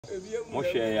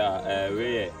Moshe ya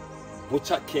we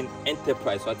Butchakin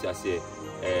Enterprise what you say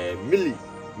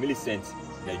Millicent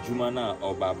na juma na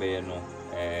obabe no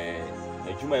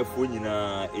na juma efo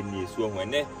nyina eni so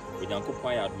hwene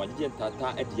onyankopon ya admaje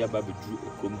ntata ade aba bedu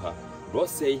okom ha do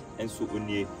say enso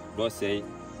onie do say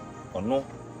ono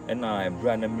na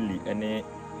ebra na Millie ene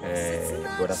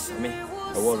brother Sami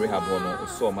ewo rehab no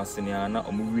so masenia na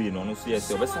omuwi no no so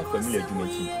yes obesa family adwuma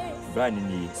ti bra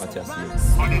ni what you say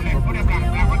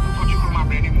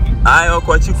I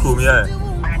okwachi krom yeah.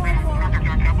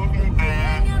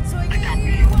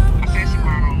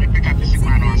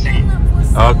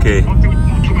 Okay.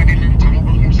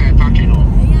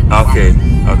 Okay.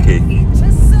 Okay.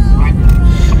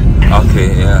 Okay,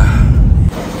 yeah.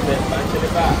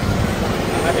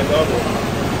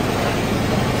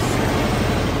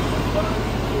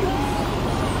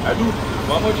 I do.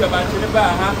 One more job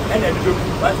and then do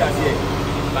what I say.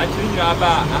 Batching Yaba, I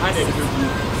had a do.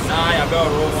 Nah, I got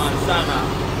Roman Sana.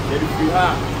 There is you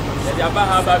have. There is a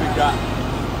Bahababica.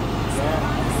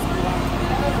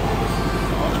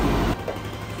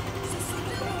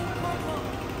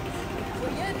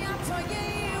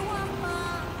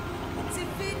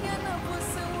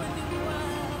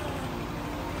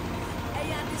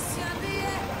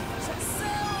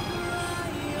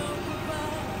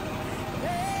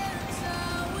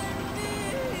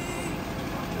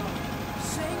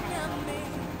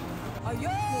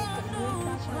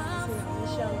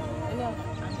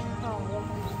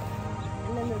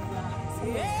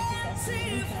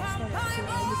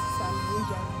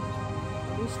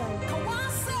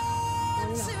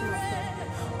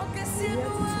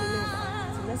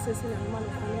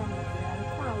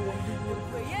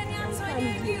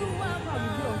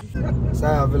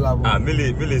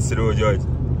 Millie Siro George.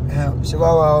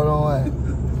 Chihuahua, no way.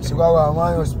 Chihuahua,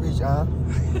 mind your speech, huh?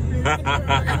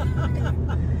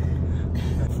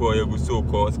 For your so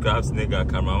called scraps nigga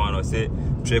cameraman or say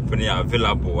trip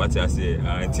available. What I say,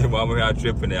 until mama have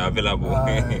trip available.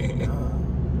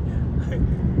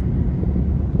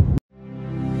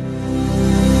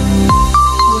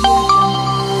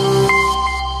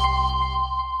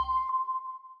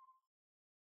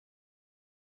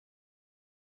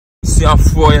 See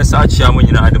 4 years actually when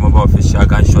you know them about official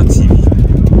gunshot TV.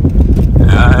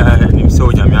 So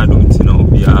Jamia don't know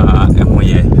be a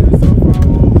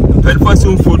but first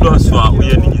one for those who are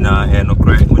we and no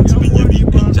cry until we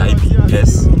enjoy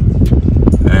yes.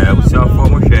 We see our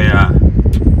former share.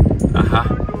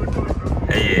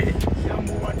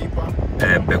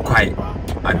 Be quite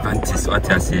advantage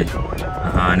what I say.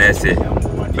 And I say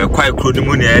be quite crude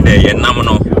money there ye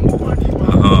namno.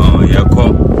 You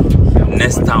call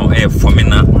next town for me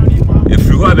now. If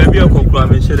you have baby, I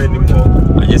can't share anymore.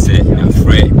 I just say I'm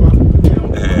free.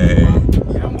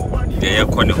 They are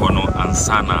calling Hono and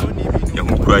Sana. You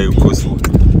will cry, of course.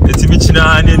 It's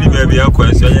Michina and any baby, I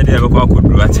question you never could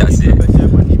do what I say.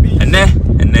 And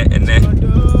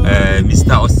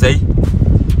Mr.Osei,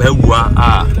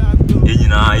 Bawuah, you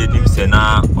need to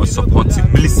now or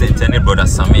supporting Millicent and brother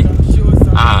Sami.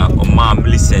 Or Ma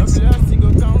Millicent.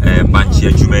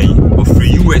 Banchi Jumei of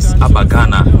free US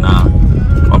Abagana na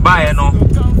Obaye no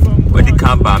when the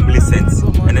car by Millicent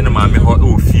and then my hot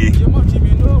fee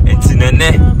and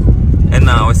Tinene and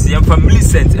now see him from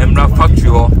Millicent Emra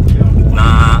factory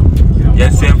na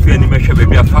yes I'm free animation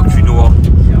baby a factory door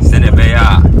send a bear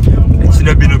and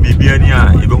Tina Bino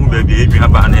Bibiania even baby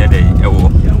Abana day ewo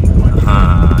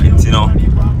intino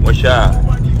washa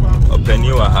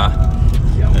openiwa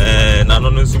na no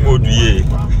nsumo duye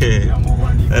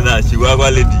and I she was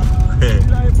lady.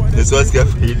 This was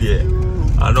cafe here.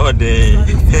 I know they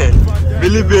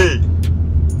Billy Bay.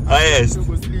 Highest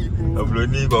of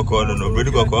Loni Boko, nobody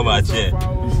go come at here.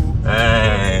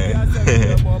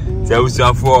 There was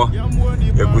a for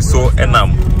a so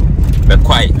enam. But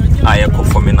quite I echo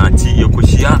for me, Nanti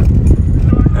Yokushia,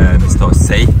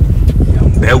 Mr.Osei,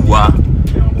 Bawuah,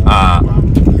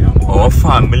 or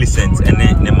far Millicent and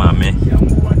Nemame,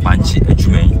 Banchi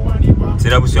Ejumei.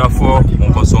 Tinabusia for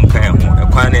Monkoson Kayan, a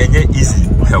quite easy,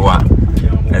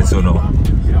 and so no.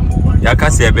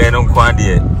 Yakasi a bear on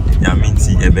Quadia,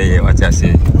 Yaminti, a bear, what I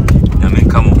say. Yamin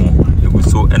come home, it was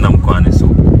so and I'm quite so.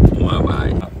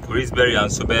 Policeberry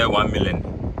and so bear 1 million.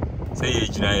 Say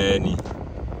age any,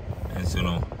 and so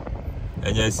no.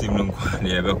 And yes, him no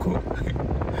quadia ever cook.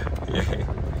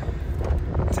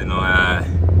 Tino,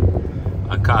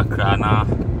 a car crana,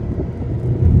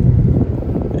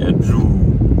 a drew.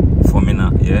 Formina,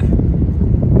 yeah.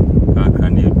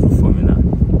 Can you do formina?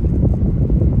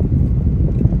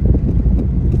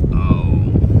 Oh,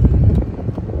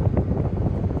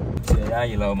 yeah,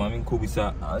 you love Mammy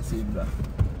Kubisa. I'll see that.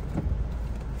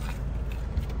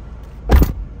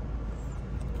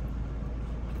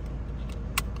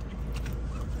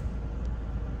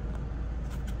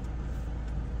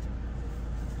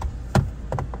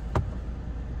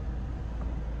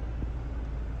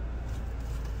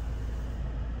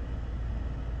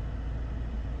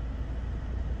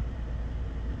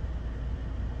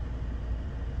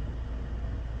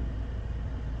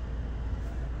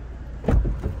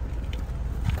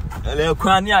 Le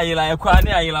kwani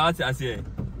ayila what I say.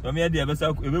 So me dey be say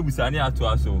e be busani ato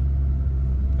aso.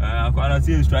 Akwana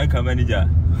see striker manager.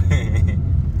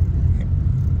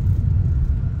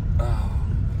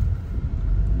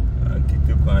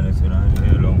 Kike kwani so na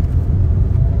long.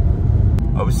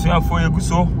 Obusia fo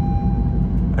yeguso.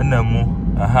 Enamu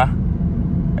aha.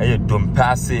 Eye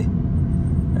dompase.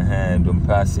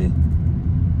 Dompase.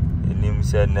 Enim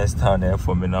say next town e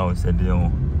for me now say dey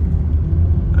on.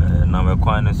 Na me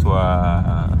kwani so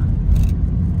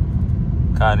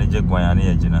ka ne je gwan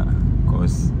ya gina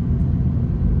cause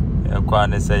e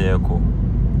kwani say ye ko.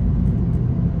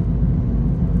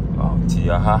 Ti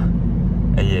aha.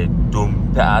 Eye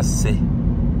dompase.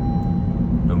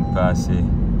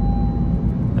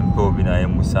 Mpo bi na ye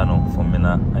musa no for me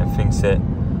na I think say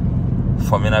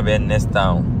for me na be next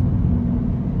town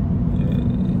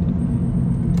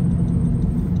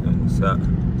musa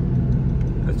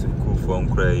that's cool for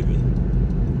crazy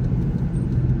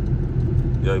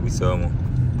yo bi so mo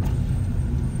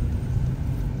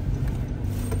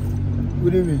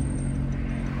good evening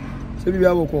se bi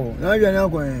aboko na wi na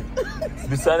akwan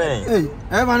bisane hey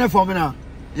I man for me na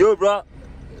yo bro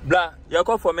blah you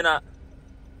call for me na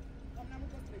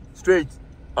straight.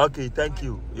 Okay, thank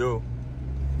you. Yo.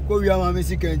 Go we am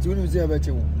Messi Kent. You know say about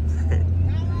you.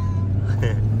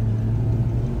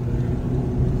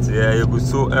 Yeah, you go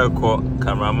so echo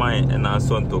cameraman and our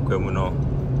son to come no.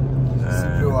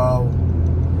 Wow.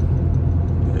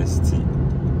 ST.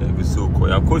 You go so go.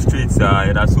 You go straight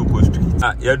that's so go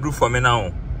straight. You do for me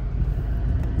now.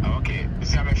 Okay.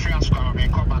 See I'm a friend squad me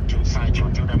come back to site you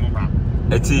tell them over.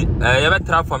 Eti, you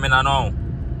better for me now.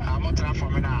 I'm not trying for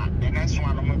me now. The next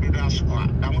one I'm going to do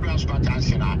squad. I'm going to do squad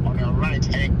dancing on the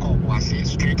right air cop was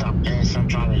straight up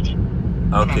central region.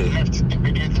 Okay. Left,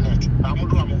 immediate left. I'm going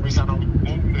to do a movie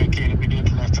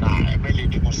immediate left now. I really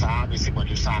do Musa,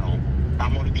 basically Sano.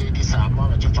 I'm going to get this. I'm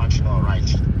going to function all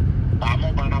right. I'm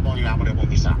going to do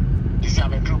Musa. This is a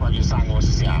group of your son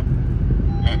was here.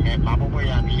 My boy,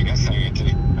 I'm here. That's it.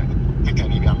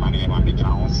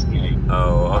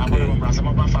 Oh,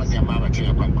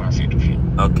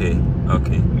 okay.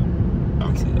 Okay.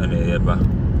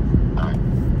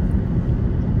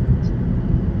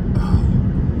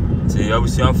 See, I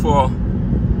was young for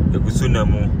the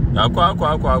Busunamu. Aqua.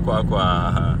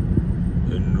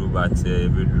 In Rubat,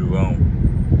 Ruan,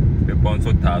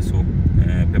 Peponso Tasso,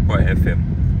 Pepper FM.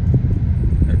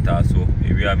 Tasso,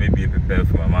 if we are maybe prepared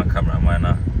for my cameraman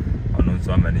or not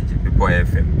so many Pepper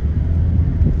FM.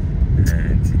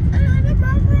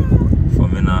 For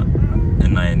me na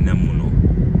and I nemuno.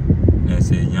 I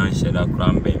say young shed a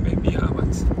cram baby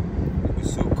habit.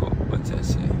 So called what I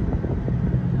say.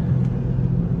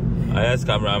 I ask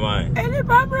cameraman. Any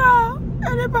bambra.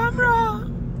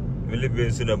 Really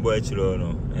been soon a boy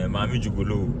chilono. Mammy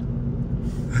Jugulu.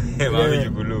 Mammy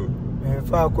Jugulu.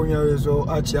 Far Conya so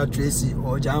Achia Tracy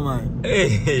or Jamai.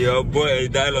 Hey, your boy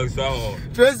dialogue song.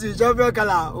 Tracy, Jabba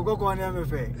Kala, Oko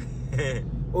MFA.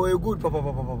 Oh, a good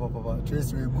papa.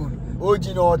 Tracy, good. Oh,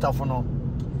 Gino Tafono.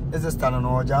 It's a stand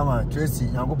on Jama. Tracy,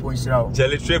 Yango Ponchao.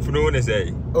 Jelly trip, no one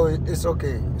say. Oh, it's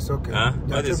okay. Huh?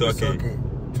 What is okay?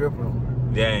 Trip.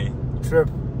 Yeah. Trip.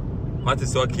 What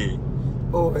is okay?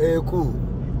 Oh, cool.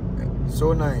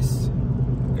 So nice.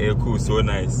 Cool, so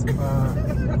nice. Say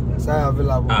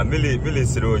available. Millie,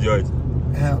 Siro George.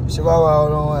 Chihuahua,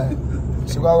 no way.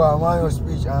 Chihuahua, my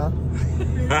speech, huh?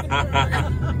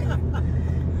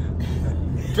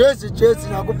 Tracy,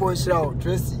 Nago Ponchao.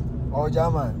 Tracy, or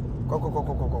Jama.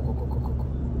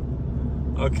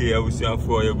 Okay, I will see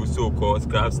for you so called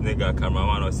scraps nigga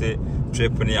cameraman or say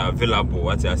trip available.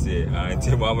 What I say,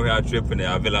 until we are trip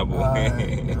available.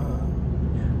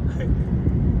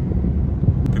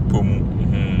 People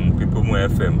mu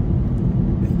FM.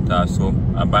 That's so.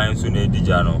 I buy so ne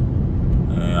Dijano.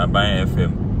 I buy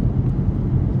FM.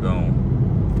 Go.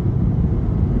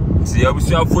 See, I will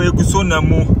see for you so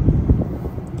namu.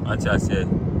 What I say,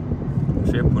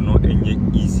 trip no any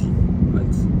easy,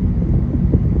 but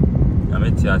I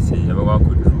mean, I say, you ever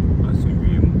could do as you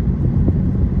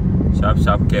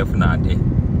sharp, careful, nade.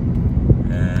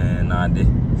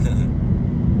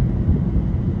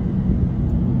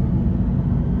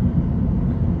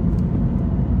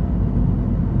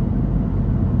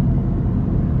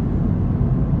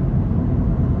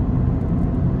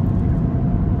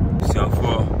 So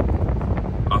for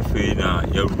a fina,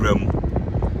 your room,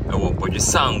 I won't put your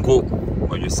sango,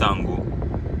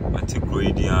 until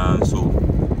gradient so.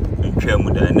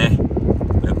 Twam da ne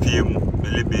apiem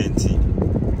belebenti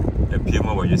apiem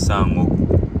wa yesango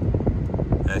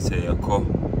ese yakọ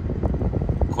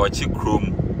kochi chrome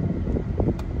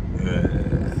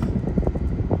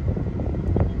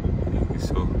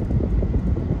so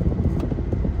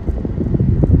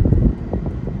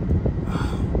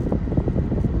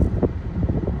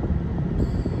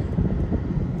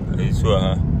so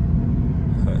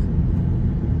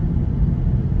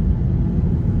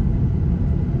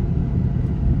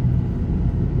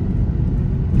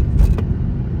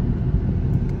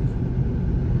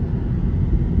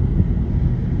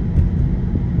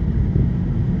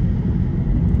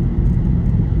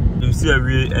see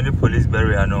any police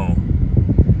barrier no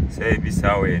say be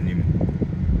sawe anim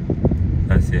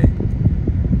that's it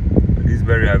police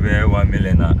barrier be 1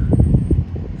 million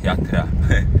yatra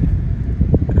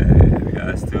we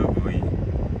are still going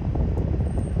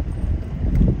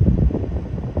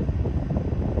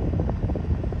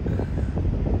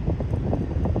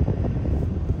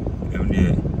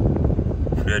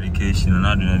free education and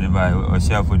not doing by or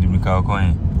share for the Mikao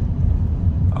coin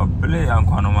or play and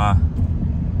Kwanoma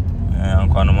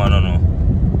no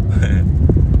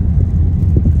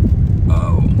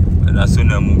oh and as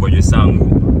soon as Mumbo Sango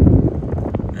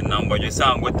and number you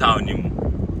sang with town him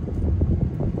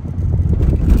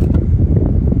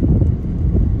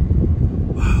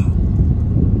wow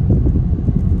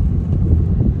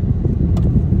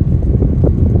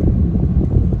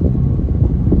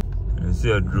you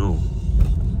see a draw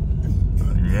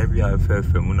maybe I fell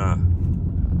from Muna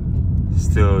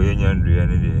still union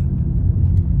reality.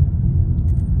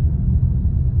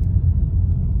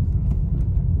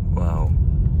 Wow,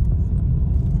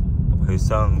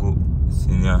 Sango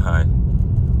senior high.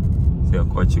 Say a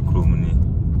coach crummy.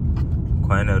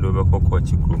 Quite a double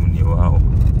coach crummy. Wow.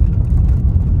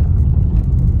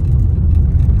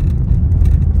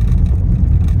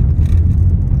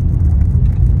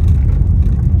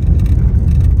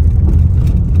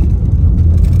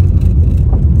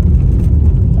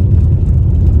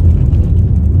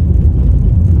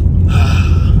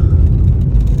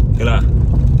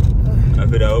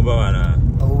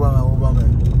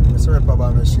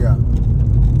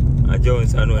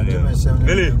 Jones and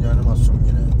Billy.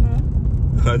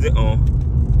 How's it on?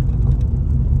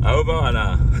 How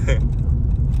about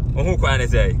who can I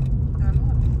say?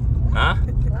 Huh?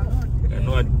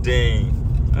 Not dang.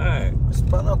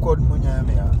 Spana code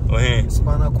Munyamia. Oh, hey,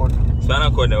 Spana code.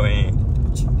 Spana code away.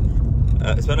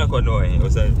 Spana code away.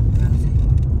 What's that?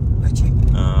 Okay.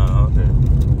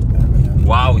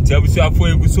 Wow, tell me so for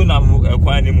you soon. I'm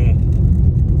quite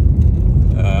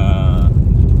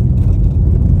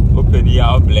open the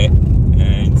outlet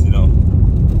and you know,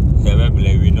 have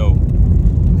we know.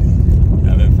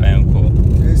 Have a fine call.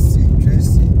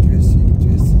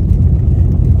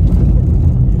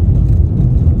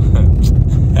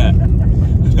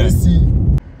 Tracy.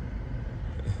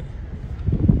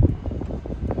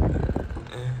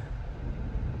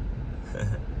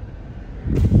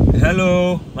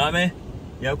 Hello, Mommy.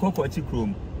 You're cooking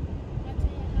room.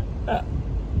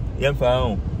 Yeah,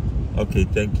 fine. Okay,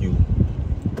 thank you.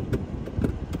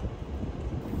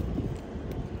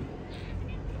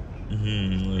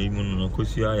 Even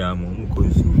I am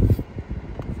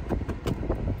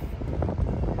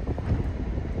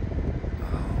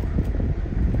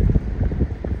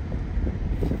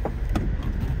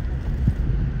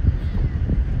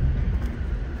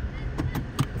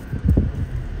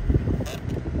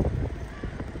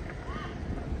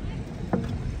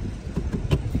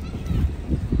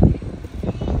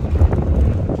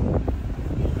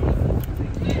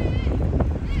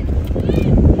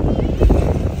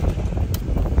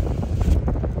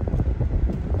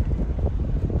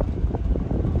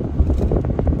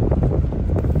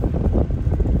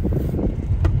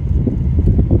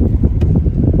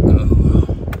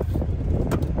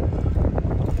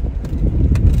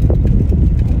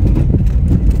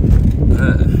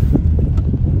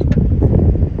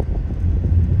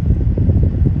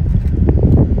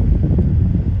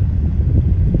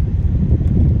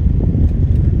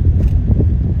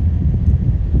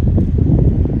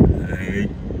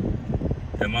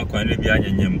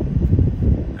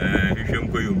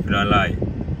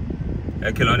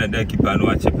I can only keep on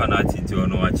watching Panati to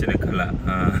no watching a color.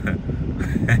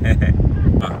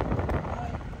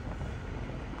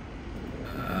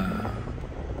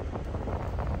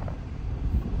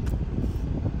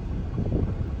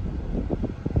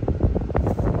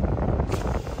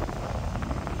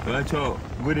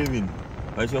 Good evening.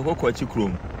 I shall go watch your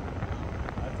room.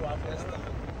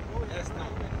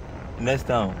 Next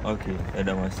town, okay, I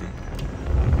don't want to see.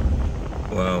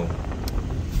 Wow.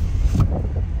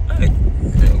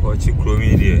 Watch your crew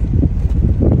media.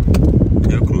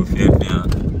 Your crew fear.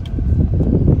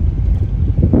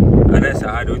 And that's a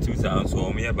hard 2,000,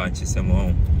 so me a bunch of some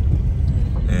home.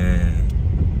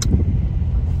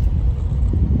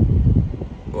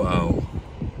 Wow.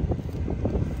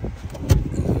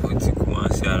 What's it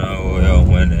Kumasi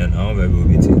and when and how we will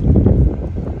be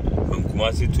from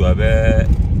Kumasi to a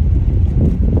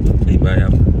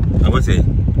I was say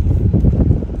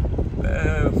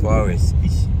 4 hours.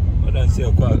 What I say,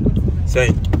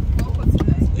 say,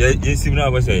 yes, you know, I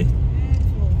was say,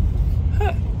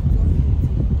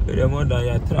 very more than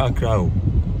your track crowd.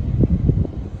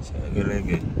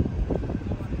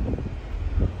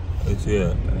 It's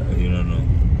here, you don't know.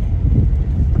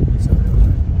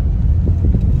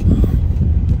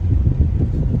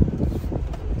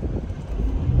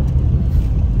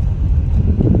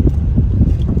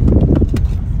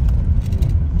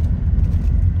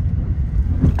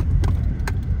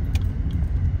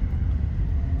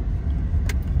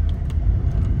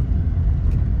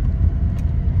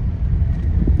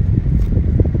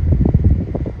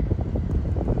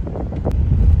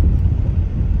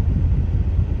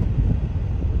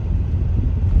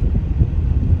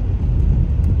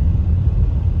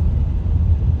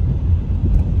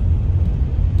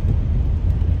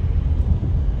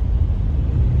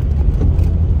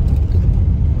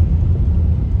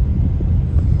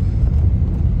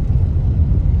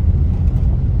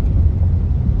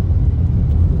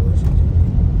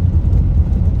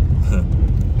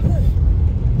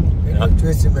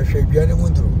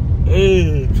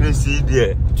 Hey, Tracy,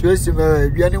 dear. Tracy,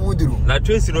 Biani Mudru. Not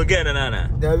Tracy again, Nana.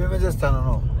 There will be a stand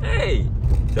on. Hey,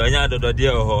 Donado,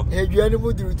 dear. Hey, Biani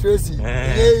Mudru, Tracy.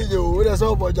 Hey, you with us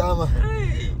all pajama.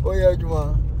 Oh, yeah, you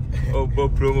are. Oh,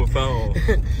 Bob Promo found.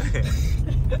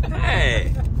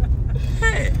 Hey,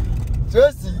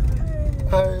 Tracy.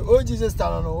 Oh, Jesus,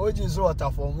 stand on. Oh, Jesus, what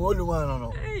a form. Only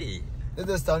one. Hey. Let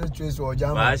us stand in Tracy or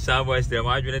Jam. My son was the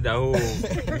margin that whole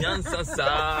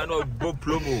Yansa, no Bob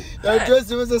Promo.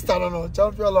 Tracy was a stand on.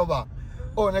 Champion lover.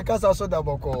 Oh, the casa so that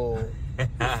boko.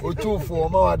 O 2 for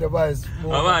more advice.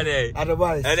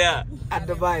 Advice.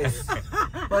 Advice.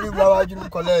 Money blower you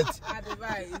collect.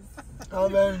 Advice.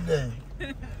 Amen.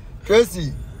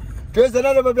 Tracy. Tracy,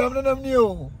 another baby, I'm not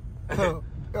new.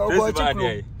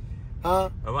 Tracy, huh?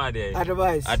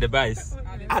 Advice. Advice.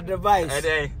 Advice.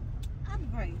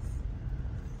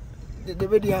 The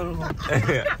video.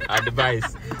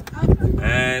 Advice.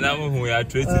 And I'm who are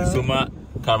treating so much.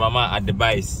 Karmama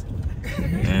advice.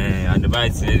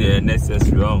 Advice is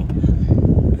necessary.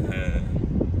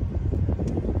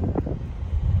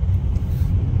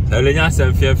 Telling us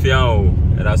and fear,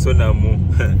 and I saw no more.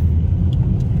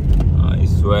 I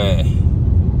swear.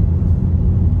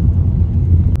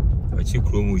 But you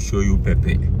will show you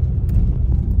Pepe.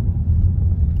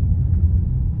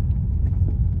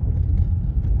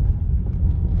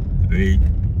 Hey,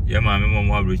 yeah, my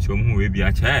mama will show me be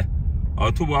a chair.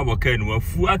 Or to Baba can were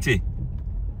fuati.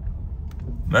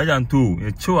 Imagine too,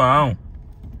 a chow.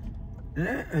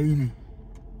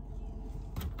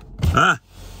 Ah,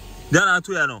 there are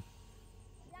 2 no.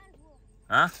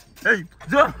 Huh? Hey,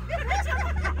 Joe.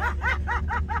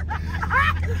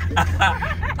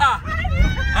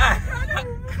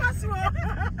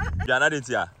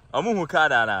 Janaditia, a moon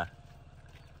card, Anna.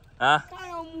 Ah,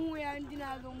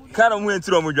 can't win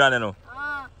through Mujano.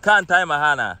 Can't time a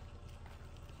Hana.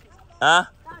 Ah,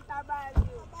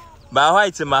 by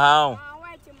white in my house.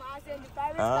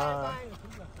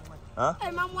 Huh?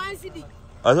 I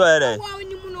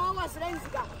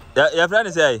your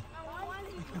friend say,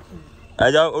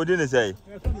 I didn't say,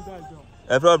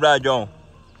 a problem, John.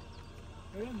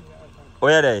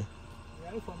 Where are they?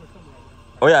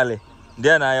 Oyale,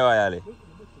 then I oyale.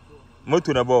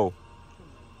 Motuna bow.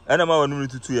 And I'm on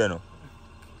to 2 years.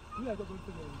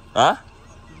 Huh?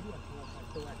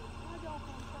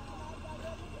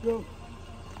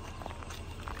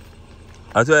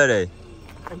 I swear,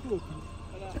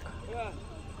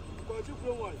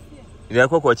 they are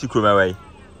quite chicken away.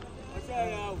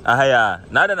 Ah, yeah,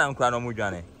 neither than Crown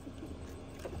Mujane.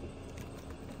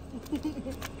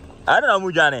 I don't know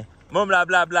Mujane. Mom, blah,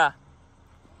 blah, blah.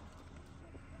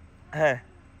 Hey.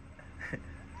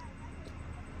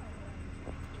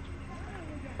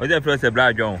 What's that first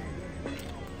black John?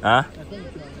 Huh?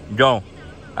 John.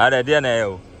 Are they there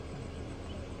now?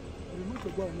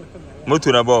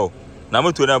 Mutuna bow. Now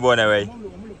Mutuna bow away.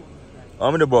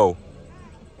 I'm the bow.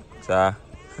 Sir.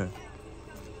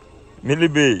 Millie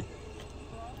B.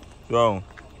 John.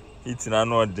 It's an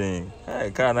annual thing.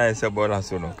 I can't answer about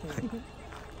us.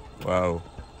 Wow.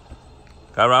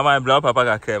 Karama and blow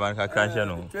papa came and crash.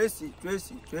 Tracy.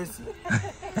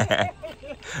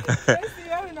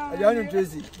 I don't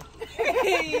Tracy.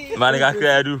 Manica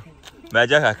credo.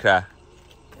 Majaka cra.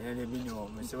 And let me know,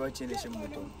 Mr. Watching the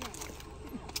Shimoto.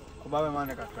 Obama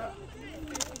Manica cra.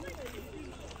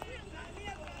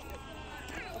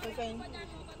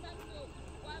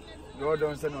 You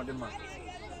don't send on the man.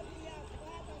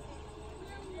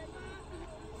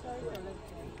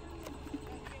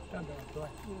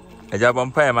 Eja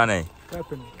bompa man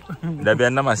da be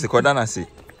na mase koda na se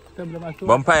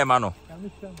bompa e ma no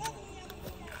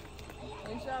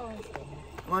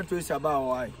want to say about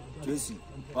why Tracy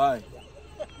why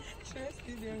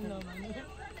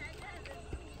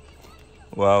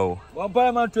wow bompa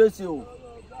e ma Tracy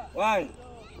why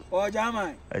o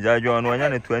jama eja jo no nya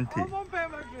ne 20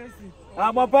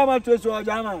 bompa e ma Tracy o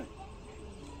jama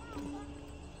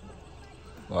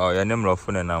wow ya nem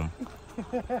rofu ne nam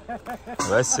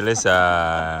Wesley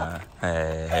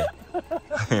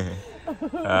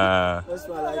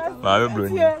ma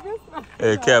broni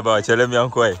care about chele mi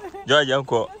anko George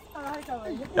anko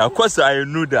ya kwasa I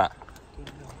knew that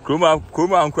kuma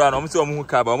anko na omso omu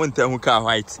ka ba omu ntan hu ka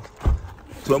white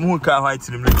to omu hu ka white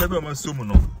ni mle kebe omu so mu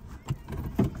no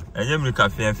enye mle ka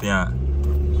fiafia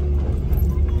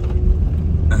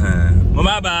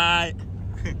mama bye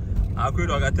akwe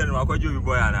do ga tell me akwajo bi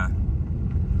boy ana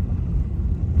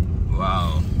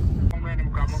wow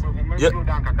yeah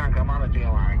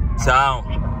sound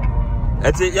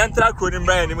eti yantra ko ni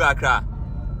mbra ni mu akra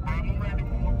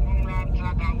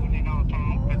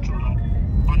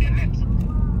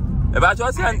eba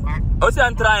cho sen o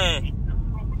sen try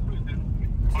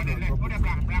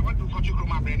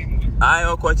ai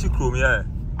o ko chi krom yeah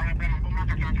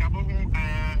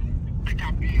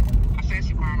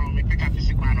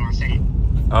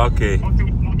okay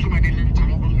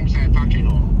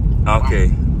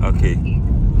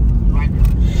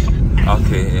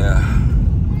yeah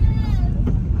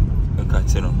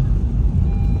okay no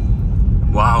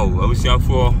wow I was here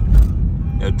for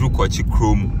a do kochi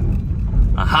chrome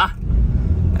aha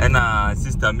and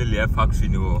sister Millie factory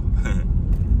no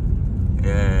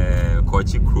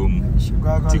kochi chrome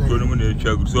tikro no na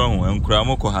etwa so ho enkura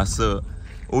mo ko hase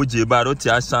oje ba ro ti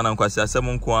asa na nkwasi asem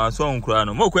nko a so nkura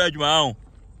no mo ko adwuma ho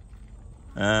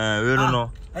we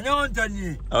no anya on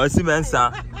tani awasi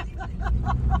mensa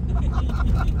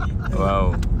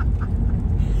wow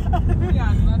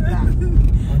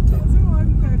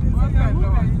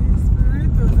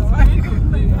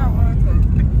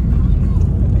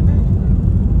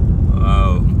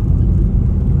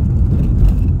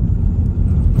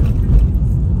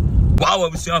wow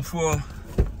abusuafo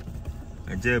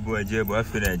ejebo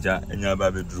afina eja enya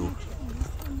ba bedru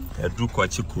edu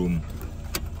kwachi krom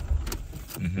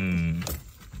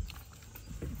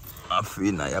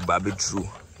afina ya ba bedru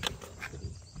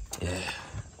yeah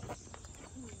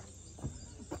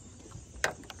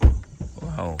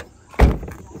wow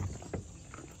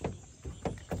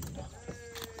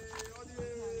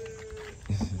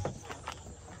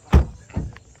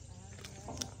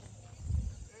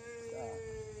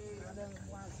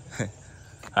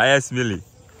Yes, Millie.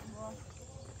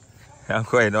 I'm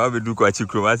quite now. We do quite a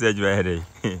crew. I said you are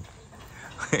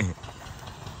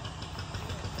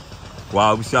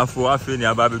wow, we shall for a thing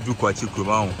about do quite a crew.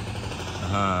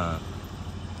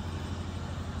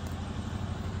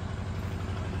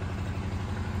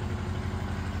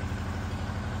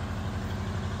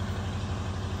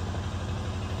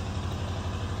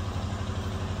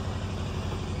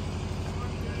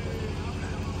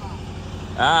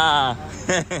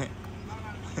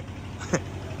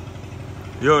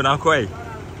 Yo, na koi.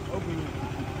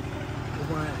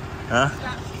 Huh?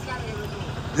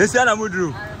 This is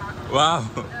Mudru. Wow.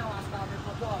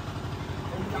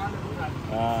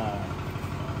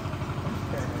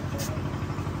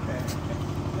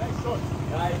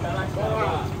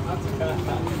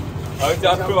 Oh, it's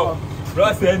a pro.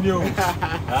 Bros, new.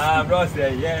 Bros,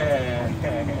 yeah.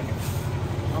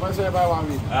 How much I buy 1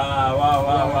 week? Wow.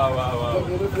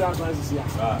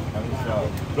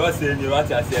 Bros, you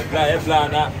what I say, plan,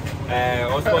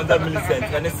 sponsor Millicent,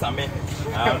 and it's Sammy.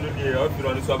 I don't know if you're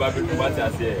on the suburb, what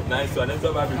I say. Nice one, and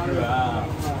suburb.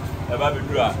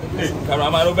 Hey,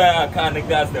 Caramano Bear can't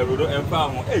glass the road and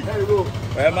farm. Hey,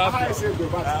 where am I?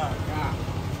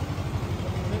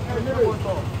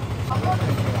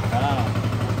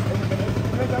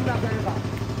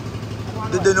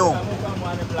 Did they know?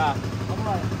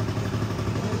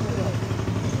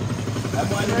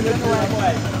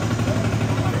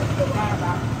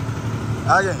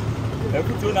 Again.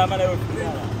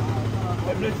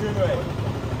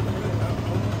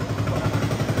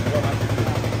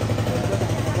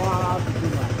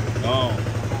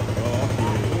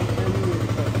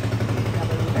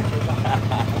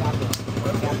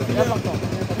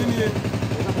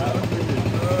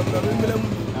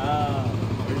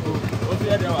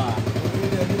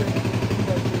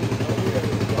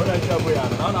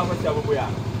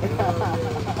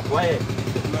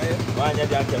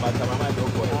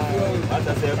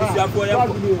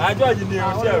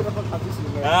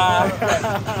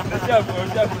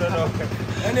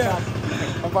 I I'm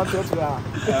about to go.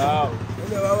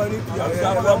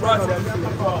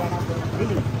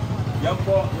 Young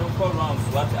rounds,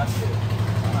 what I said.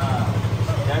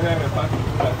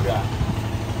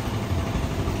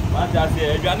 What I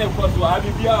said, you are not supposed to have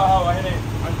you here. How I know.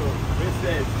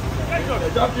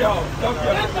 Jump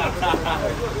out.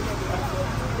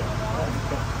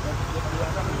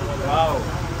 Wow.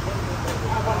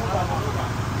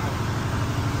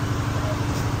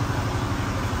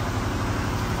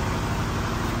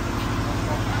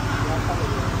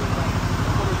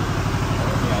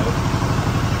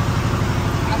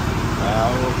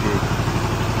 Okay.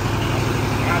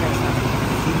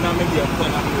 Now maybe I'm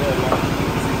going to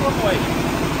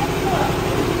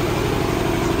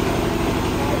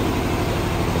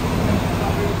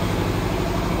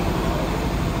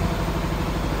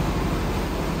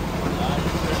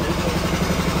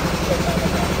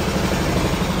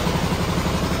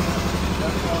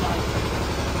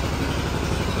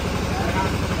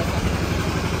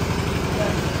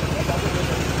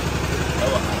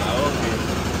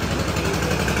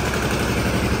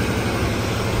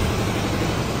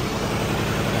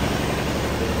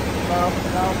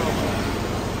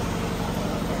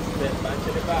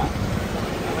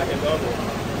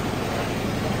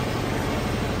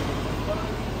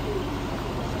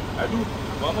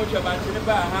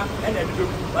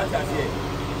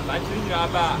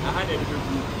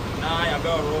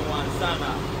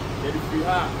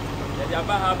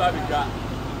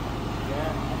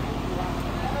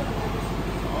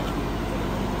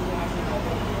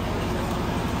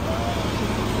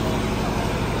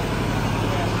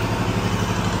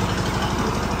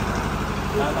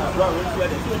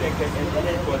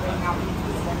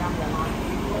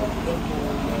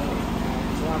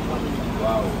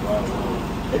Wow.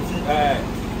 It's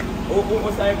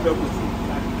what's I go with you?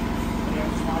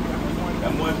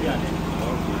 I'm one behind it.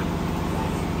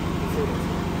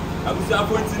 I was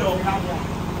appointed on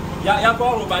ya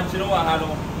call Banchino.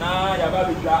 Now, ya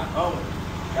baby got home.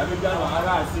 Ya baby got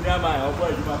I see them. I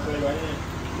avoid my friend.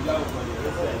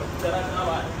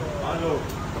 I know.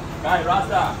 Guy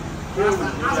Rasta.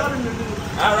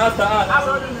 Rasta.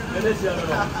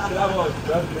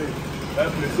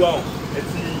 So,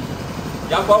 it's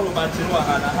Yakwa Banchino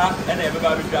and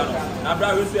everybody piano. Now,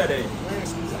 brother, who's there?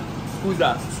 Who's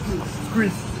that?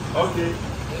 Squeeze. Okay.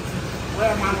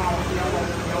 Where my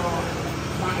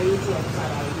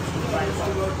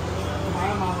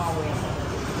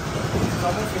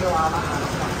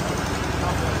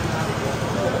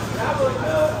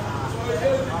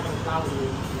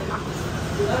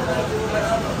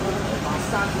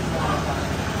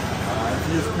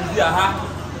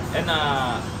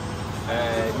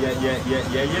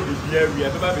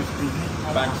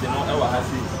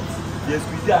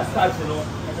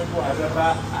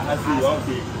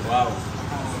wow.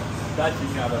 That's in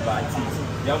your bad teeth.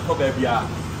 Young for baby. Yeah,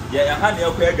 I had a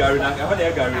Gari. I had a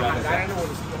Gari.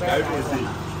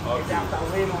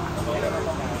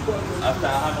 After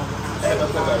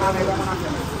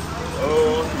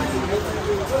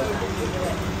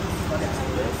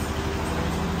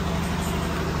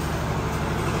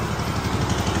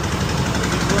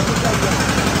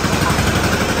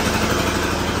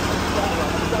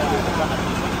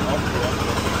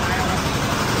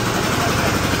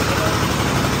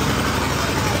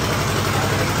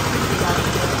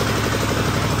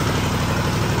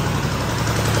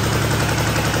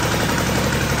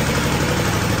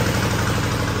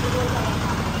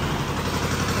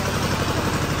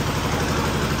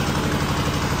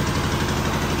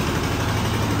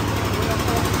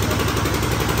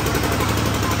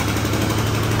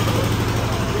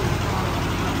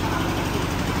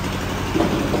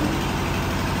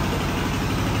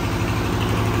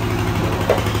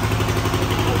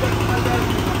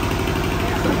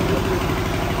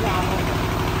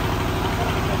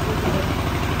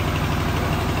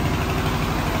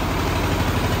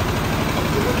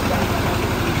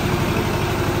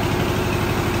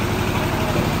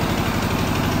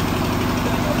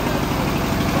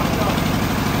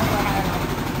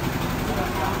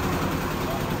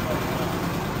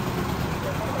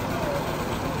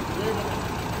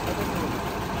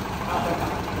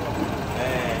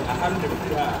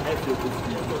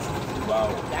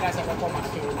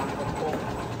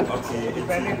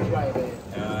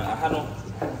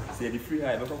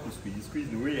squeeze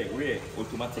the way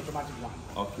automatic one.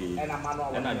 Okay.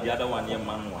 And the other one here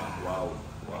manual. Wow.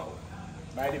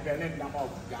 By dependent number of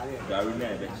Gari,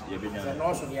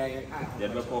 also the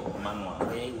manual.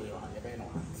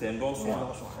 Send also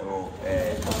automatic.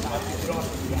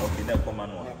 Okay, that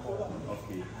manual.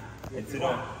 Okay. It's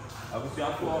I was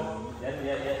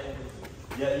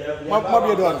Ma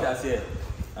be do.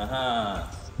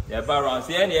 Yeah, Baron,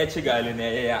 see any Gari in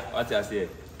there. What I say?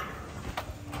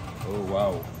 Oh,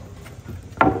 wow.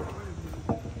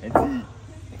 And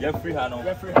you're free, Hano.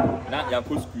 Not your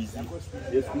post squeeze.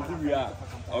 Yes, we are.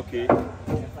 Okay.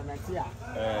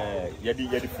 You're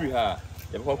the free her.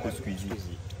 You're post squeeze.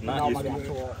 Now,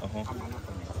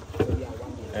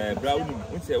 Brown,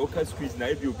 what's a okay squeeze? Now,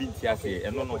 if you've been here,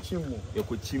 and no, you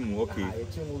could chim, okay.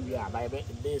 By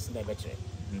this never check.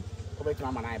 Over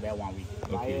to my 1 week.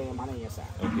 Okay.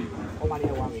 Okay. Over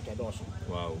 1 week at Dawson.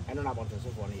 Wow. I don't know about the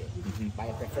one here. By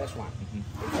the first one,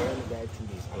 it's only there 2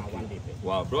 days and 1 day.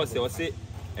 Wow, bro, say,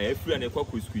 free and a cock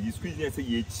squeeze, and say,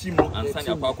 ye chimo and sign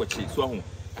up our check. So, and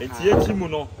ye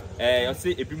chimo, I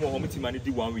say, a bit more home to money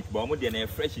 1 week, but more than a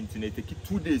fresh internet, take it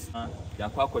 2 days.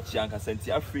 Yaquaco Chianca sent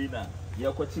you free now.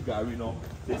 Yaquachi Gari, no,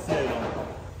 they say,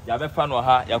 Yabefan or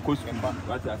ha, Yakos,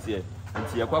 what I say, and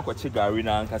Yaquachi Gari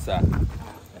now, Cassa.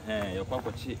 Your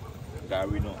papa chick,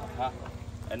 Gari, no,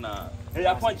 and hey,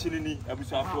 I punch in the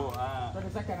episode for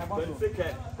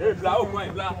 22nd. Hey, Blau, my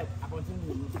Blau.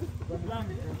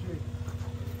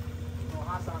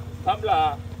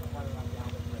 Tabla.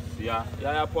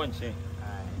 Yeah, punching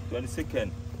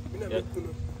 22nd.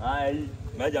 I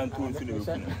imagine 2 infinite.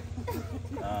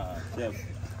 Chef,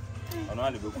 on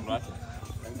all the book.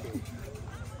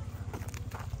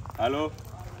 Hello?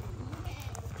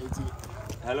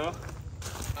 Hello?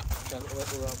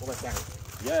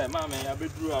 Yeah, mamma, I be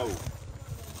drew out.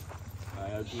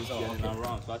 I do something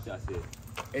around, what I say.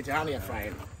 It's only a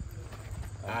frying.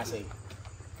 I say.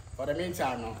 For the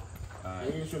meantime, no.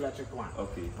 You should let one.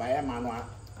 Okay. By a manual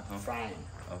frying.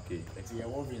 Okay. It's your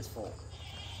ovens for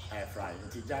air frying.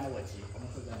 It's January.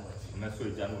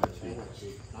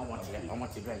 Almost January. I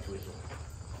want to graduate.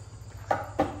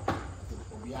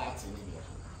 We are in India.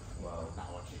 Wow.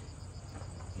 Not watching.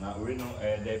 Now we know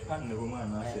the pan the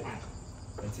woman I said.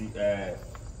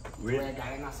 We are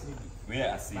Gari sleep. We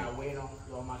are see. Now we know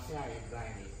your machine is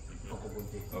grinding.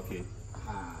 Okay.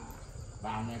 But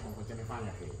I'm not going to find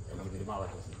it.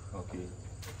 Okay.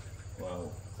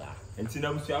 Wow. And see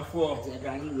now we are for.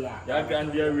 Yeah,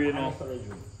 Grandia we know.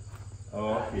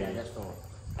 Oh, okay. That's all.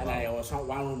 And I was on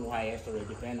 1 room where yesterday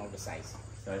depend on the size.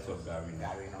 Size of Gari.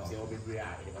 Gari now say will be real.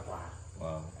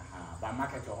 Wow. But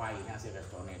market or why you can say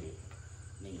restaurant ready.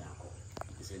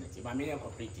 But me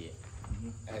complete here.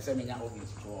 Send me oven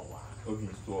store. Oven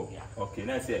store. Okay,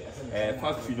 now say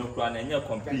factory no plan and you're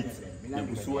complete.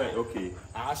 Okay.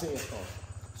 I say stores.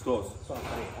 Stores. So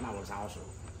and I was also.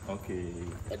 Okay.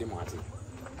 Eddie Martin.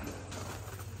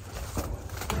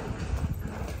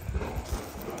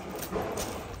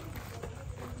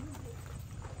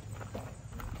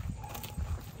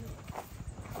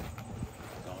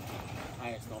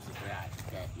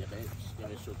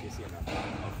 Showcase here now.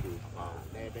 Okay.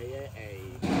 There a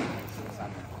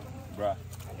bruh.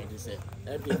 It is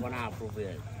every one I approve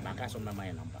it. My customer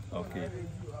my number. Okay.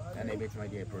 And they make my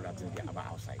dear product in the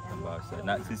outside. Outside.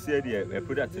 Now she said a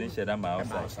product in share them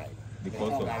outside.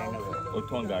 Because of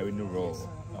Otonga in the raw.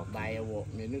 By a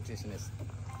nutritionist.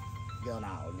 Girl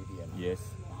now Olivia. Yes.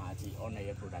 On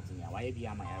your product in here. Why be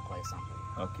my air sample?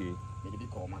 Okay. Maybe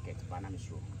call market, but I'm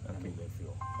sure. Okay.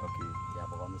 Okay. Yeah,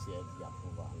 but I'm saying the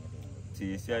approval. So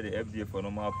you see the FDA for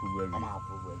normal approval.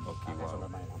 Okay,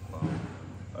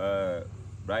 wow.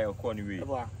 Brian Conway.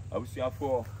 I was here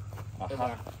for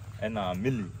and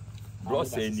Millie.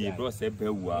 Bros any bros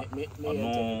Bawuah.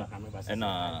 No and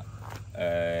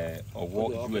or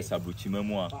walk US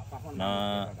Abuchimemo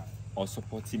na or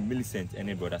supporting Millicent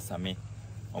any brother Sammy.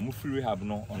 Or Mufu rehab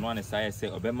no on one side say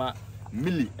Obama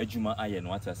Millie Ejuma Iron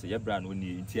what I say your brand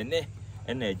only in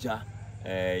and a jar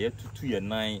yet 2 year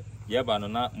 9. Yaba no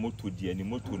na moto die ni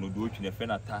moto no do otwe ne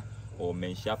fenata or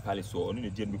mentia palace or no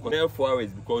dey because there 4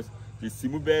 hours because the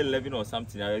simu be 11 or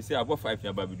something I say about 5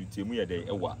 year baby do temu ye dey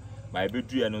ewa my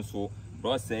bedru no so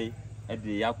bro say e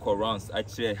dey yakọ rounds a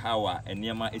kire how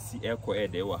enema esi ekọ e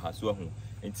dey wa ha so hu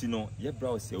enti no ye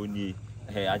bra say oni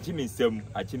agime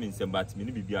nsem but me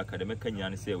no bibi academic nya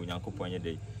ne say onyankopon ye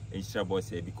dey enhira boy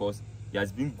say because he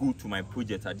has been good to my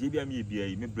project adebia me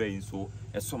bia me brain so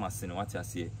eso masene what I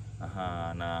say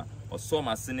na oso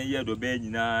masene ye do be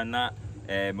nyina na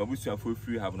mabusuafo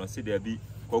free have no say there be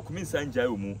kokumi sanja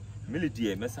omu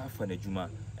milidie mesa afa na adwuma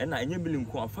na enye mili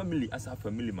nko family asa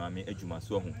family maame adwuma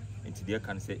so ho enti de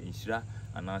kan say enhira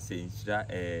ana say enhira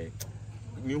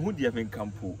mi hu de even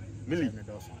campo mili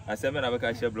aseme na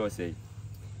beka she blow say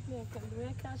me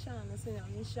ka sha na say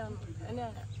enhira ene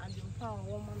adimpa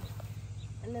wo mo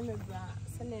ene me bra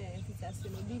se na enfita se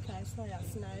no bi kan so ya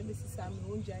se na ebe sisa me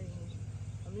wonjare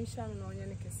ni enhira no onye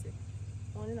ne kese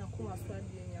onye na kuma so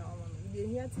ade nya o mo de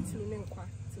hia titiru ne nkwa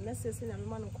necessary na me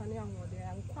man kwane ahode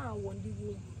nkwa wonde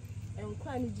wo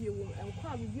nkwa ni die wo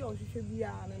nkwa bibi o hwehwe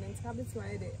bia na nta betima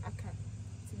ye de aka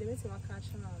ti de betima aka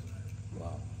chana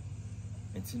wow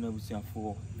enti na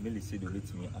busiafo Millie said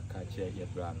let me aka che ye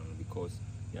bra no because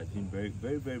he has been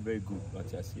very good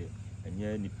what you say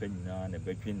enye nipa nyina na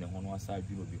betwen ne ho no asa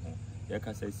adwuro bi ho ye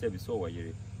ka say say bi so wo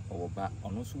yere o ba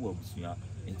ono so wo busua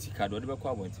enti ka do de bekọ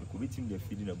abonti ko bitim de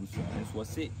fidi na busua enso wo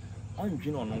say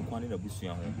ondwene ono nkwane na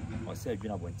busua ho o say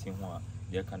adwene abonti ho a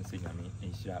ye ka no say nyame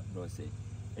enhira bro say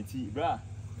enti bra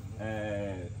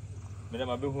me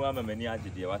ma be hu ama mani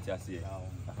agede what you say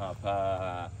aha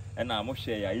pa na mo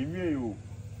hwe ya enwie o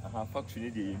aha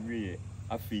factory de enwie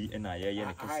afi na ye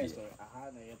ne kese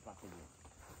aha na ye package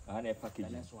aha na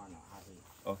package next one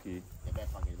okay the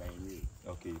best package by enwie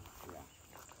okay yeah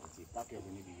the package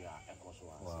ni bi ya ekoso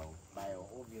wow by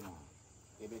obi no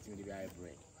e be timi bi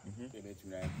bread e be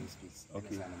timi biscuits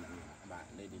okay ba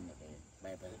lady no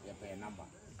by the number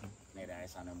na there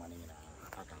is no money na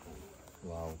aka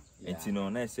wow enti no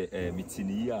na say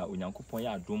mitini yi a onyankopon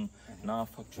ya adom na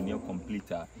factory ne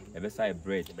complete a e be say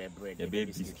bread e be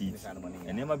biscuits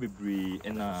enema bebre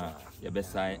na e be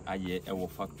say aye e wo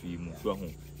factory mu so ho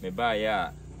me ba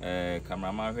ya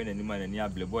cameraman hwe na ni ma na ni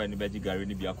able boy ni beji gari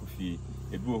ni bi akofie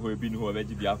ebi wo ho ebi ni ho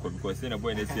beji bi akọ because say na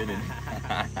boy na sie na ni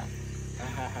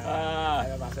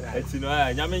enti no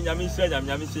nyame hira na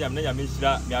nyame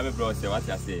hira me abe bro say what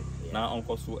you say na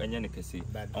onko so enye ne kese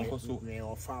onko so me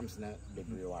o farms na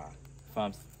bebre wa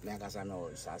farms na kasa me o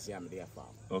sase am dey farm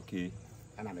okay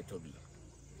ana me tobi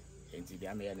enti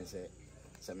bia me ne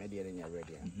se me dey nya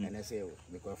ready na say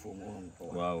me ko fo mo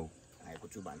wow ai ko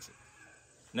tu banchi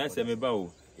na se me ba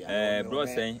o bro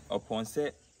say upon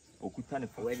say okuta ne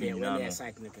factory na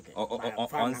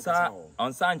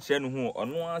onsa nche no ho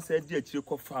ono asa di akire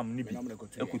ko farm ni bi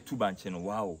ekotu banche no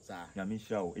wow na me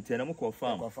hira o eti na mo ko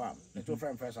farm to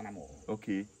friend first na mo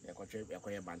okay e ko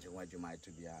ye banche wa juma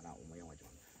to bia na o mo ye wa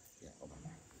juma yeah obama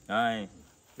ai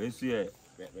pensu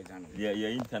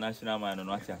ye international man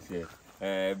no acha say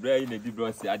bra yi na di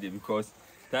bro say ade because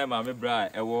time am bra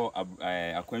e wo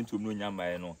akwantum no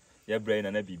nyama no ye bra yi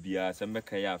na bibia se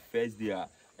mbeka ya first day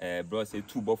bro say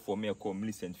two bob for me a call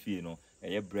Millicent fee no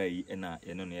ye brai na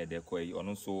ye no ye de ko yi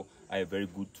ono so I very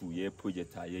good to ye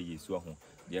project ye so ho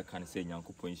de kan say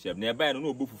nyankopon share na ye bai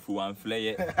no obofufu wan fle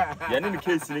ye ye ne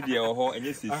case ni de ho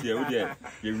enye sisi wo de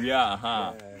ye wi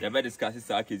aha ye be discuss this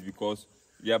case because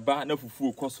ye ba na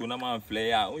fufu koso na man fle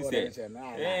ya o say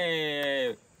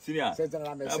senior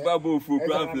ababo fu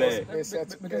plan play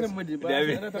because me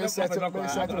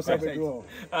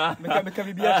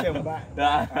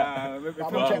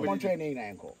mo training na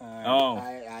enko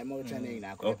I mo training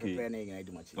na ko training na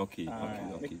di machi okay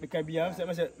me ka bia se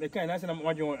me kan na se na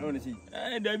wadwo on si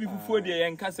da bi fufu de ye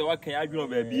nka se wakan adwo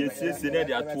ba bi esiesie na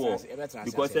de ato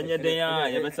because enye den a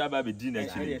ye beta ba be di na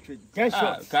chiri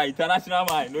ka international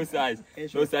man no size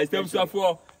them so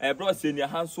for bro senior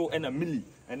hanso na mili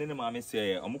ene ne maame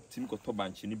se omutim ko to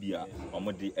banche ni bia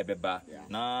omode ebeba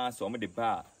na so omode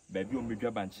ba bi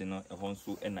omedwa banche no e ho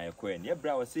nso na ye ko en ye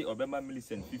bra wo se obema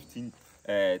Millicent 15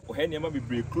 ohe ne ma be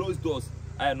break close doors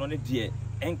I no ne de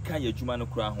enka ye adwuma no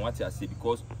kura ho ati ase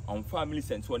because on family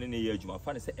sense one ne ye adwuma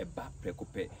fa ne se eba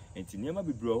prekope enti ne ma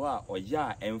be bro ho a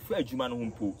oya enfa adwuma no ho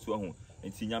mpo so ho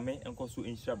enti nyame enko so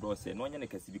enhira bro se no nya ne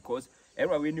kase because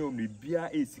era we ne omri bia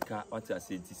esika ati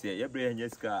ase enti se ye bra nya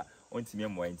sika ontime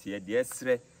mo enti ye de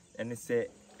esre ene se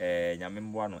nyame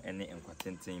mboa no ene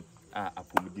enkwatenten a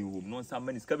apomdi hom no nsa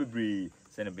mani ska bebre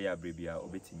se ne be ya brebia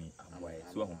obetimi aboa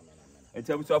so ho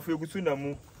enti abuso afo egusu na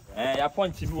mu ya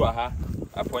ponchi bi wa ha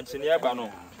aponchi ne eba no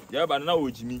na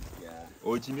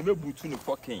ojimi mebutu ne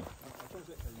fokin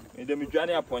me dem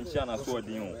dwane aponchi ana so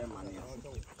odin o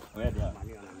where dia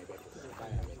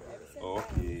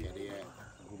okay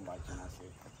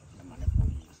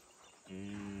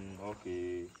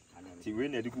okay ti we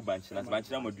na diku banchi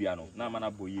na modua no na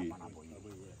mana boye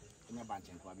na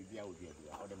banchi kwa bibia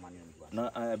odua o de mani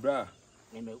na bra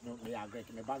me agree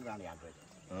me background ya agree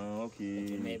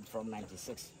okay made from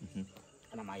 96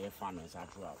 and my farmers are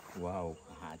throughout wow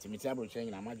timitable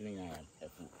training I'm imagining I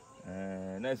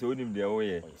have na so onim de wo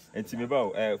ye enti me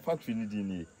ba factory ni di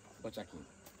ni Bochakin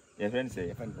your friend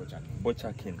say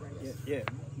Bochakin yeah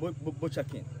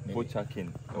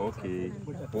okay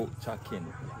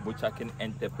Bochakin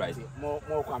Enterprise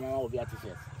more kwa me will be at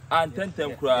And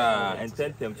 10 cry and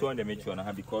 10 to on the metro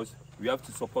because we have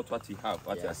to support what we have.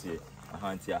 What I say,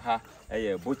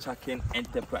 a Butcher King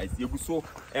Enterprise. You go so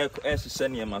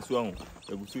shiny and so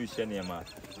you go so shiny and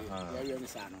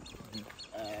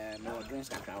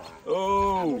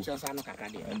oh,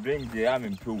 and drink the arm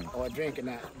in pool or drink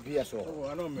beer so.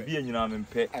 Beer in arm in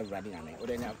pet. I'm ready.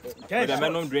 The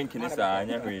man don't drink in this.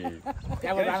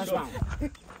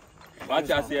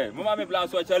 What I say, Mamma, me plan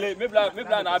so Charlie, me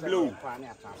plan a blue.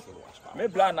 Me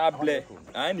plan a black.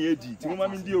 I need it. Mamma,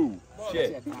 me do.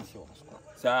 Share.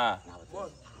 Sir.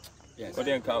 Yes. But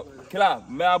then, Killer,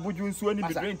 may I put you so any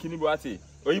drinking in Boati?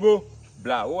 Oibo,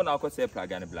 blah, oh, now could say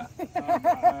Plagan blah.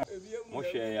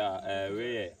 Moshe,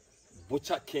 we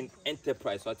Butcher King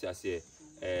Enterprise, what I say,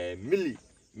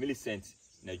 Millicent,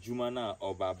 Najumana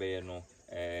or Barbeno,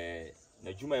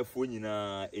 Najuma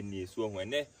Funina in the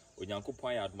Swone.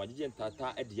 Onyankopon ya adumagye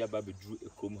ntata e de aba bedru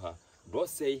ekrom ha do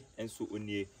say enso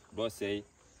onie do say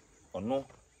ono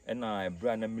na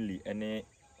ebra na mili ene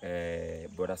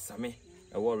brother Same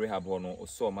e wo rehab no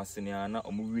oso masenia na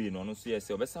omuwie no no so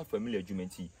yese obesa family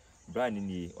adwumenti bra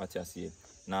ni wate ase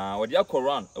na wode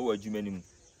akoran e wo adwumanim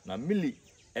na mili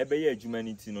ebe ye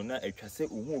adwumani ti no na atwase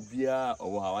ohu obia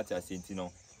owo ha wate ase nti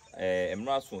no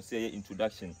emra so say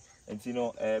introduction nti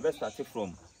no be start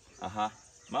from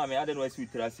Mammy, I don't know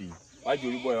sweet trashy. Why do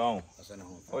you boy on?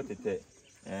 What it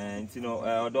and you know,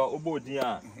 although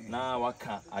dear now what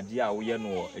can a dear we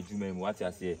know a Jumay what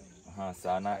I say,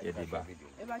 Sana Ediba.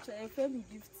 If I try a family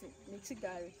gift, Mr.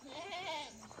 Gari.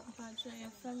 If I try a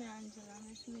family Angela,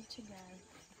 Mr.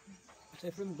 Gari.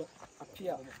 A friend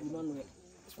appear, Emmanuel,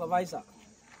 supervisor.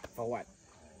 For what?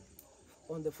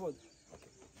 On the phone.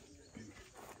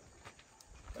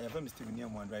 I have Mr.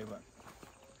 One driver.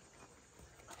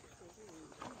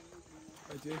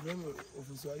 I tell him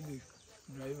officer Addict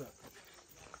driver.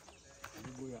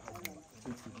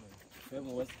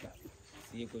 Oscar.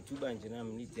 See you go 2 bunch and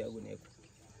I'm need to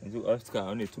go Oscar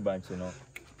only 2 bunch no.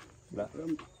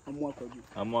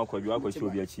 I'm more could you show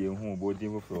be a cheer who body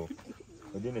for.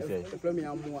 What didn't say?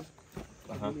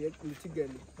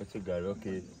 What's a girl?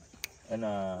 Okay. And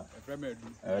I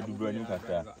do running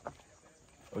car.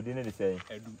 What didn't say?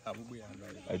 I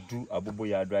do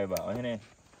Abuboya driver.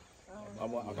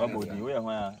 Abodi we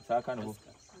ho sa ka no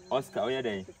Oscar we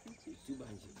dey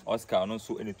Oscar no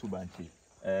so any 2 banchi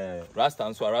Rasta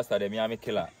nso Rasta dem ya me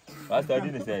killer Rasta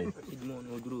di ne say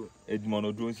Edmond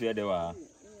Odro so dey wa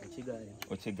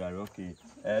Ochigari okay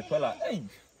Tola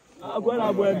agwala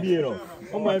abo MBA no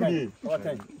o mo MBA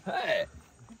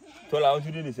Tola o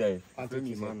di ne say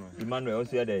Emmanuel o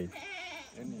so dey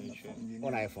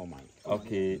on I foreman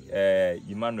okay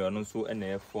Emmanuel no so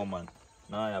na foreman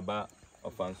na ya ba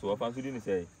Offenso didn't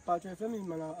say. But your family,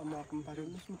 man, I'm a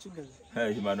companion, Miss Michigan.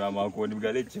 Hey, man, I'm a code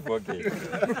Galati for okay.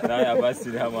 Now I have a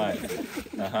cinema.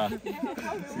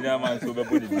 Cinema, so the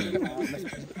body.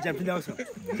 Jumpy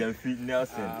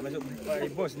Nelson. My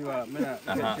boss, you are man.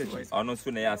 I'm not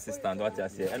soon a assistant, what I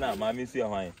say. And I'm miss your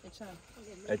wine.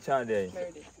 A child day.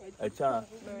 A child.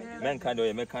 Men can't do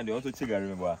a mechanic, also cigar,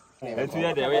 remember. And 2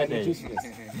 years there,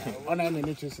 on any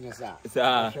nutrition, sir.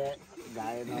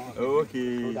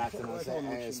 Okay.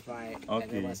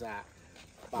 Okay.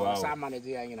 Wow.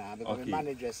 Manager, you know, because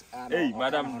managers. Hey,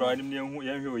 Madam Brown,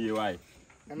 you why?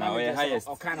 Now we're highest.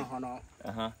 Kind of honor.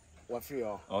 What free?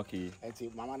 Okay.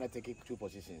 And my man taking 2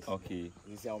 positions. Okay.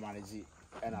 This is our manager,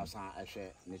 and our son, I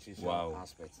share nutrition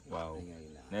aspect. Wow.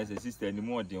 There's a sister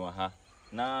anymore, dear.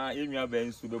 Now, if you have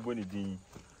been super body,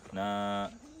 na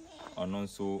on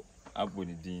so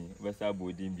abody, West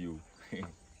Abody view.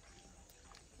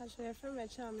 Actually, from a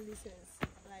charm license,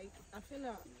 like I feel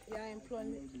like your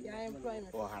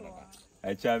employment.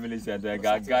 A charm license, I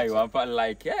got guy one part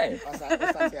like a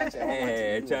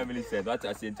charm license. What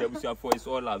I say, tell for is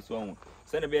all up so.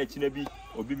 Send a be a chinabi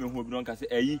or be me who don't say,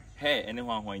 hey,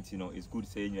 anyone wanting to know it's good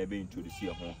saying you're being to the sea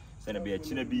home. Send a be a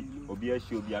chinabi or be a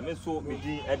show be a mess so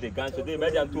me at the gun today,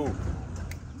 Median too.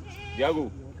 Diago.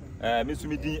 Miss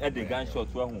Midi at the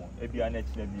gunshot, one, maybe an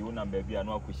HNB, number be an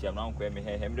awkward sham, uncle, me,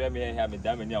 him, have a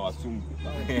damn in our soon.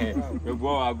 You go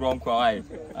our grown quiet.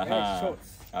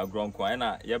 Our grown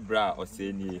quiet, your bra or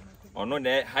say near. Or no,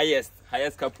 the highest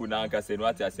couple now, I said,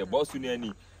 what I said, boss, you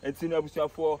any, and soon I was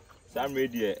for some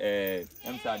radio,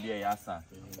 MSD Yasa,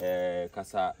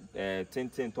 Casa,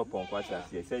 10 top on what I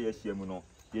say, yes, you know,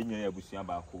 you know, Busia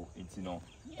Baku, it's no,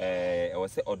 I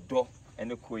was say, or door. And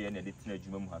the Korean and the teenage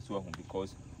woman has so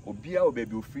because Obia will be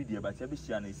free there, but every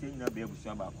Sian is saying, be able to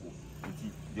Shamako.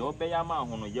 The Obeyama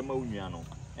on a Yamoniano,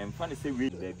 and funny say,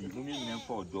 wait, baby, moving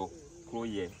for door,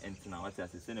 Koye, and now what I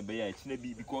say, send a bay,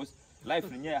 because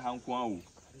life in here,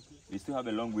 we still have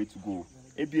a long way to go.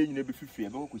 ebi enyi na be fifi e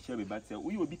be ko share be batia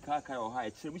we obi ka ka o ha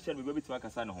e kire bi share be betima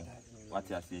kasa ne ho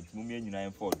wate ase enti mu enyi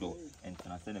na for do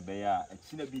entana se ne be ya e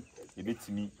kire bi e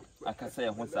betimi akasa ye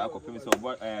ho sa akopem se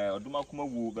oduma kuma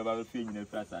wu be ba be fi enyi na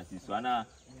fi asase so ana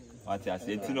wate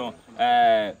ase enti no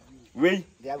we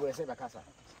Diago se be kasa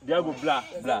Diago bla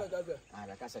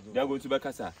be kasa Diago to be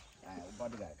kasa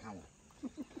bodyguard come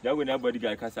Diago na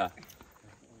bodyguard kasa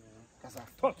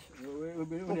Talk.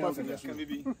 You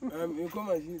come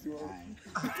and see you.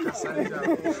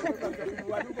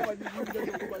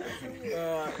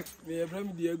 Me from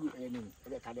Diego.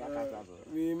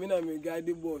 Me na me guide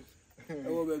the boss. I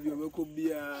will be able to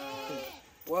be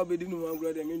what be doing one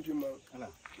brother mention man.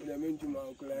 The mention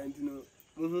man client no.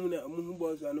 Muhu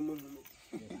boss and muhu.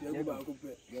 The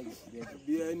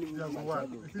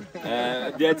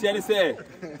TN say,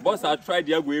 boss, I tried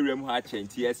Diago area hatching.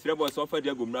 Yes, boss offered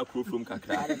Diago Mraco from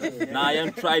Kakra. Now I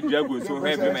am tried Diago so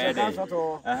heavy, my day.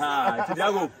 Aha,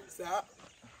 Diago.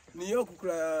 New York,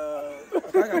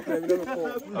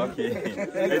 okay.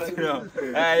 Let's know.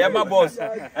 Yeah, my boss.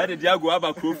 I did Diago have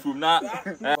a crew from now.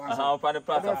 How far the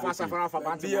plaza?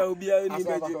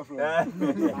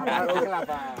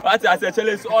 What I said,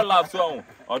 it's all love song.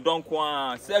 Or don't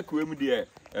qua, Sequim dear,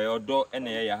 or dog and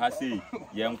a hasi,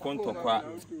 young contocra,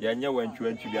 Yanya went to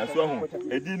be a song.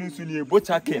 A didn't soon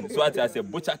Butchakin, so I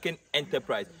said Butchakin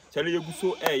Enterprise. Shall you go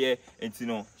so air, and you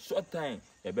know, short time.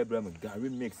 A bedroom Gari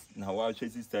mix. Now, while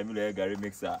Tracy's time, Gari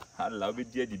mixer had love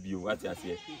it, dear debut. What I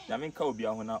say, Namin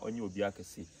Kaubia on you,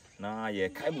 Biakasi. Now, ye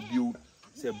Kaimu Biu,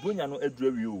 say Bunyano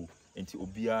Edrew you, and to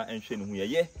Obia and Shen, who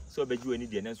ye, so beg you any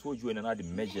day, and so you and another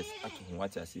measures at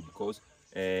what I say, because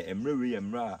Mary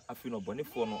and Mra, I feel no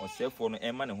boniform or cell phone,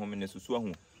 and man and woman is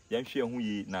Suahu, young share who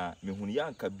ye na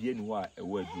Mihunianka bien wa a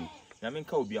word do. Namin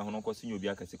Kaubia, Honoko, Senior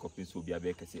Biakasi, copy so be a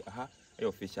Bekasi, aha, a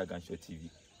official gunshot TV.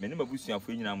 Many of us are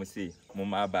for you now, say,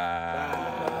 Mama ba.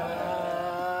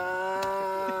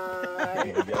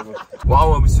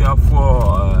 Wow, I'm saying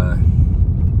for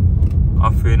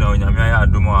after now, Yamia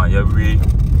Duma, every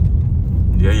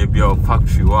day you be a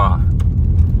factory.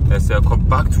 Let's come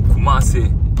back to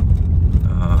Kumasi.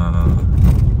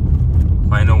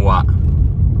 Find out what.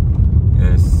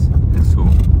 Yes, so.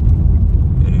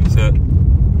 And you said,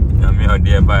 Yamia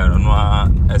dear by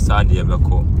no, as I dear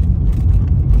Bako.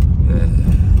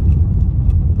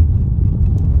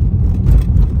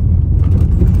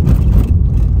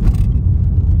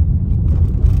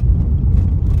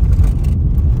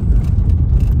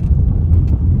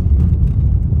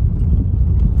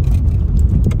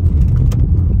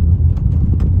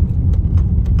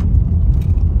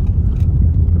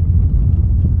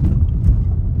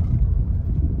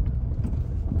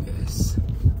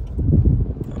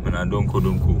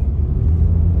 Don't go.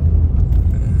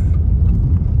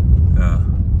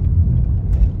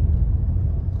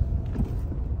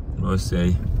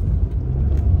 Osei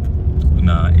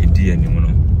na edi anim no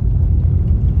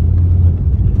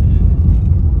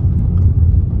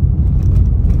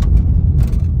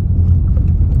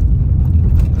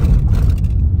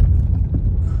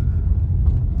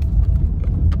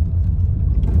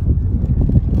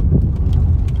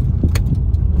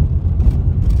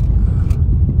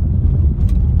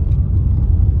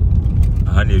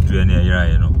ani edu ani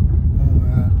ayira no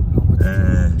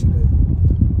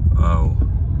wow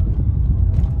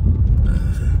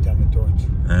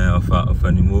of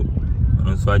animo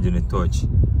no so agene torch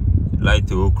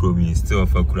light o chrome still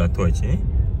of a torch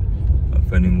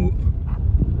of animo.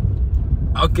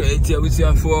 Okay, here we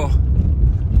see for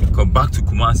come back to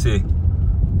Kumasi.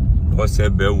 What's a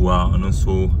Bawuah and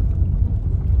also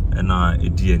and a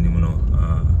dear animo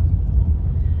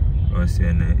what's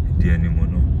a dear animo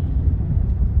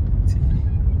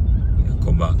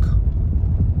come back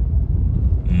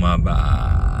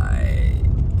bye.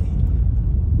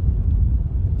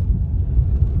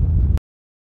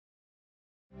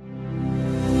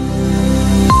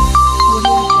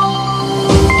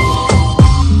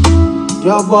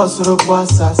 Your boss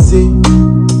was I say,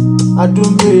 I do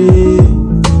me.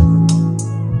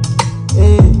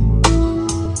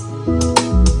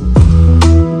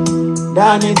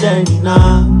 Danny Danina,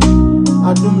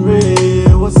 I do me.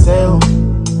 What's sell?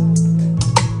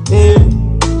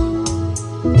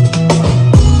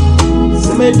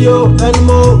 Medio and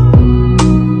more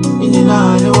in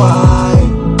why.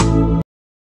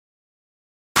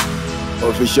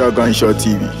 Official Gunshot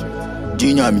TV.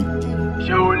 Junior me.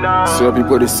 So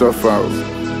people they suffer.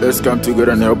 Let's come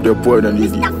together and help the poor and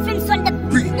needy.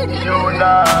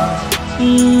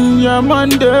 Yeah,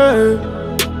 Monday.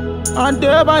 And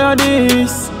day by your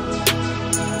knees.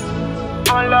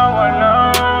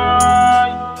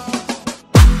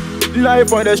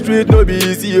 Life on the street no be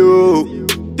easy, yo.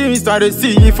 things I dey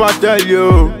see if I tell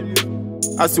you.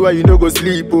 I swear you no go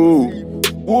sleep, oh.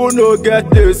 Who no get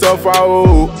this suffer,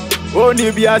 oh.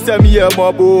 Only be as me a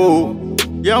mob, oh.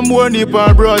 Yam money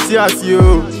pan bros, yes, you.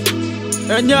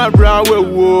 And ya bra,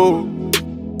 wo.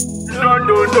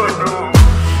 No.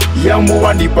 Yamu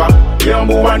wanipa,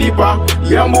 yamu wanipa,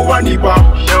 yamu wanipa.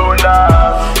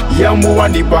 Shola. Yamu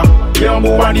wanipa,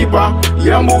 yamu wanipa,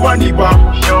 yamu wanipa.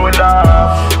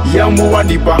 Shola. Yamu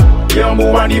wanipa,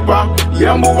 yamu wanipa,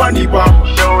 yamu wanipa.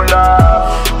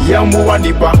 Shola. Yamu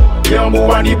wanipa, yamu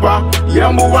wanipa,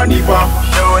 yamu wanipa.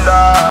 Shola.